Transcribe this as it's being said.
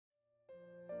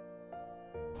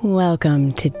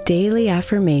Welcome to Daily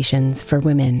Affirmations for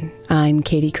Women. I'm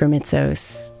Katie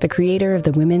Kremitzos, the creator of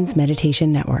the Women's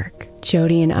Meditation Network.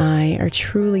 Jody and I are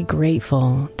truly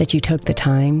grateful that you took the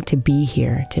time to be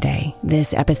here today.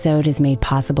 This episode is made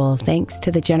possible thanks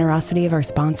to the generosity of our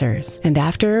sponsors. And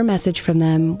after a message from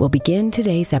them, we'll begin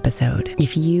today's episode.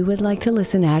 If you would like to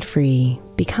listen ad-free,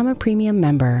 become a premium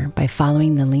member by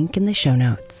following the link in the show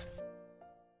notes.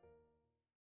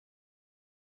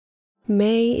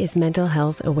 May is Mental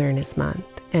Health Awareness Month,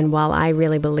 and while I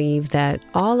really believe that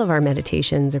all of our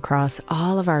meditations across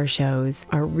all of our shows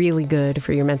are really good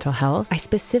for your mental health, I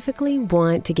specifically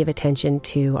want to give attention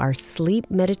to our Sleep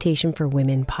Meditation for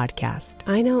Women podcast.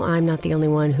 I know I'm not the only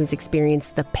one who's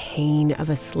experienced the pain of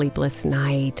a sleepless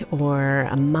night or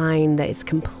a mind that is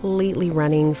completely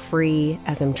running free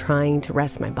as I'm trying to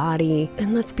rest my body.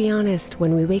 And let's be honest,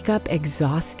 when we wake up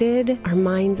exhausted, our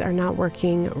minds are not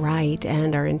working right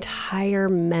and our entire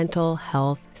mental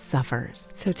health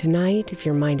suffers. So tonight, if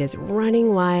your mind is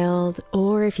running wild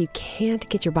or if you can't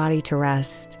get your body to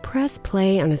rest, press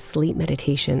play on a sleep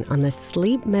meditation on the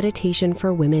Sleep Meditation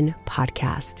for Women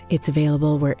podcast. It's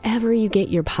available wherever you get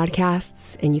your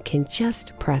podcasts, and you can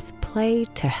just press play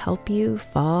to help you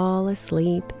fall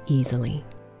asleep easily.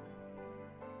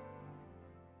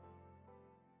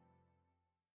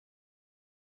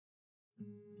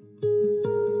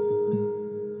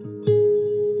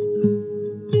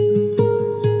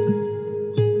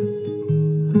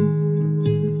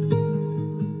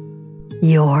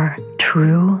 Your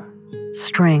true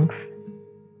strength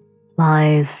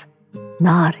lies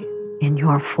not in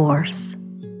your force,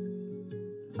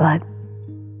 but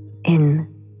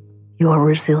in your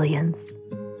resilience.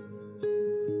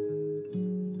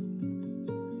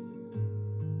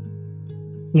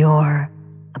 Your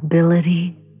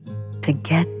ability to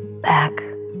get back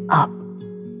up.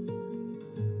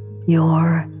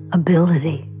 Your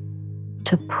ability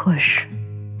to push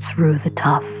through the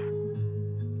tough.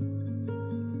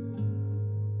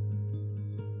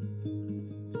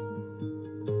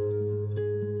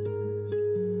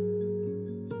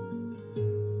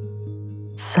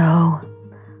 So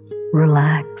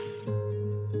relax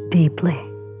deeply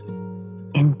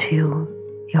into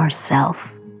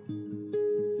yourself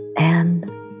and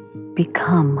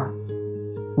become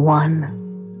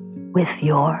one with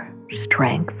your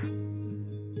strength.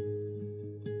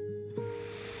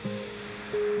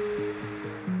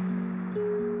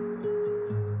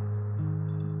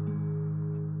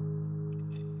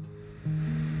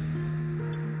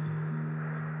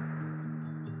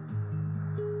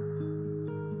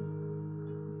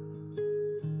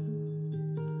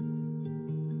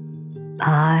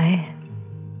 I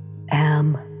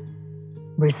am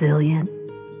resilient.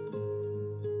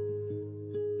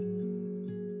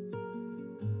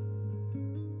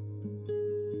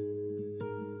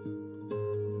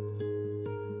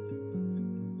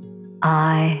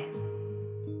 I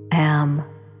am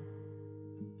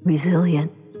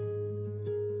resilient.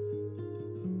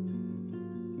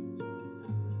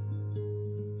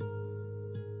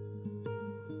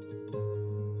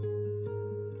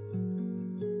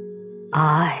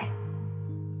 I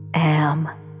am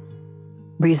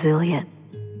resilient.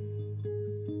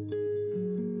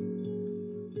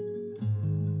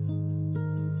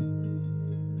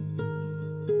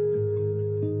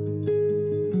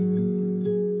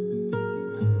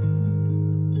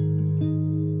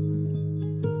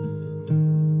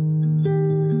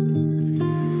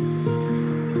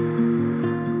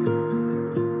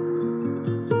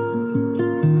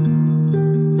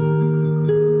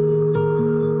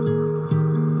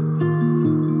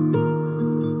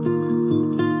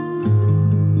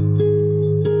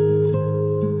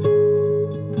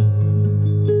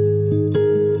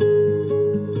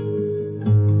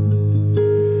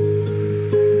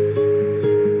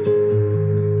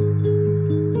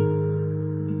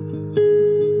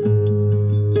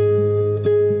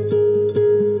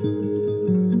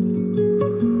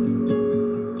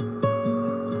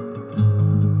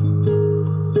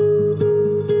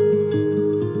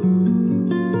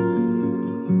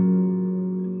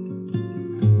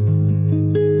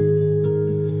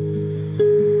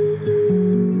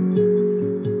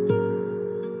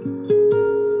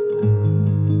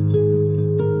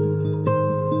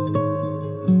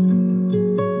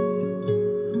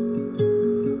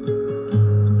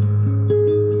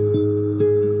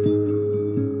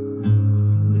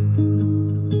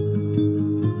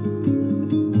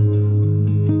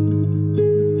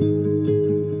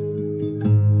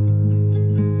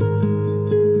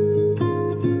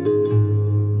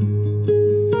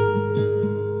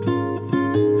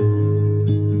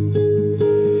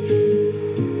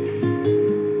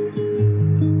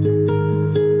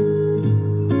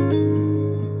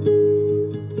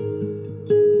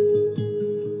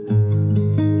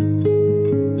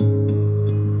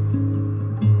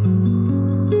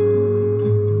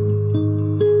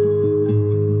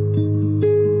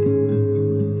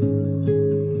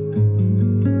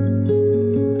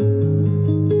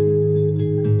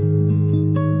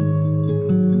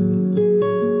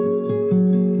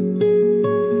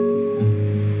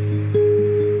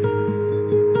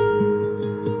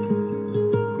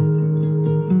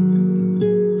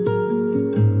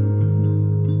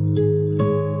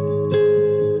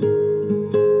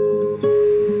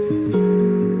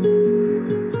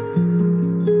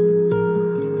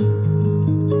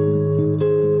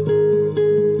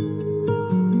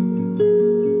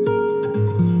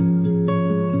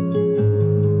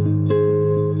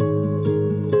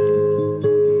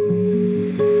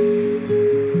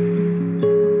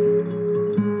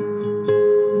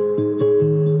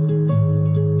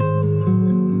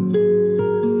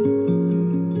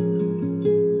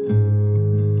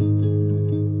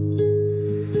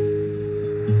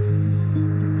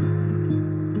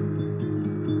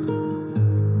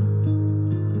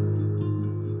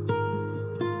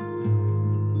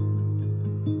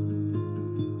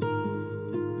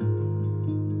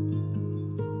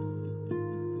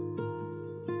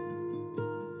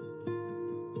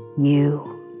 You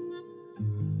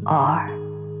are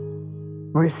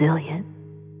resilient.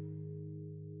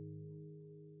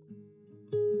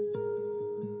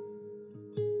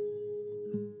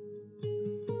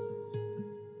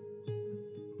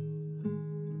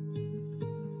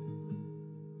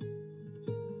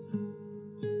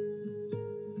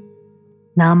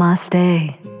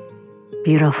 Namaste,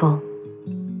 beautiful.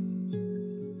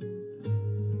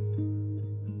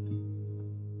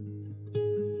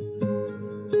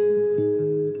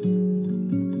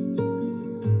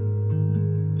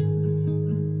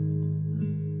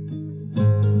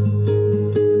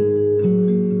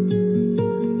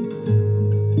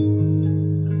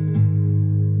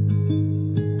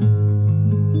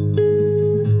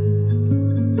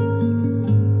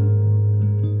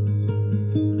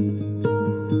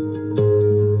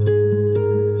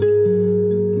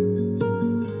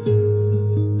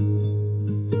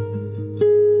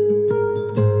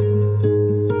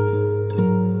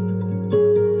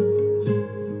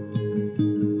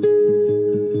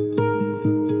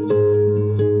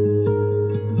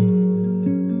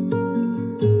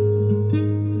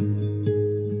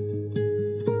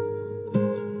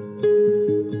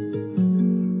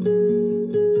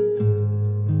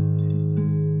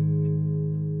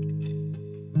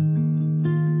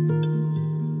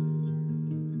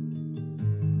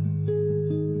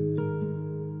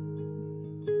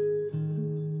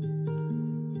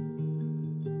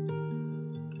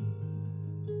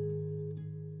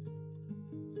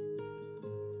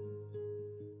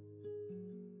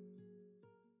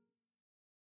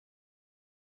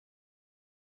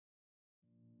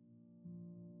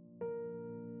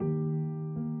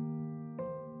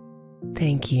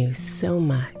 Thank you so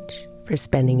much for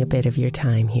spending a bit of your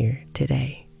time here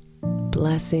today.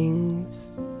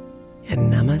 Blessings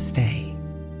and namaste.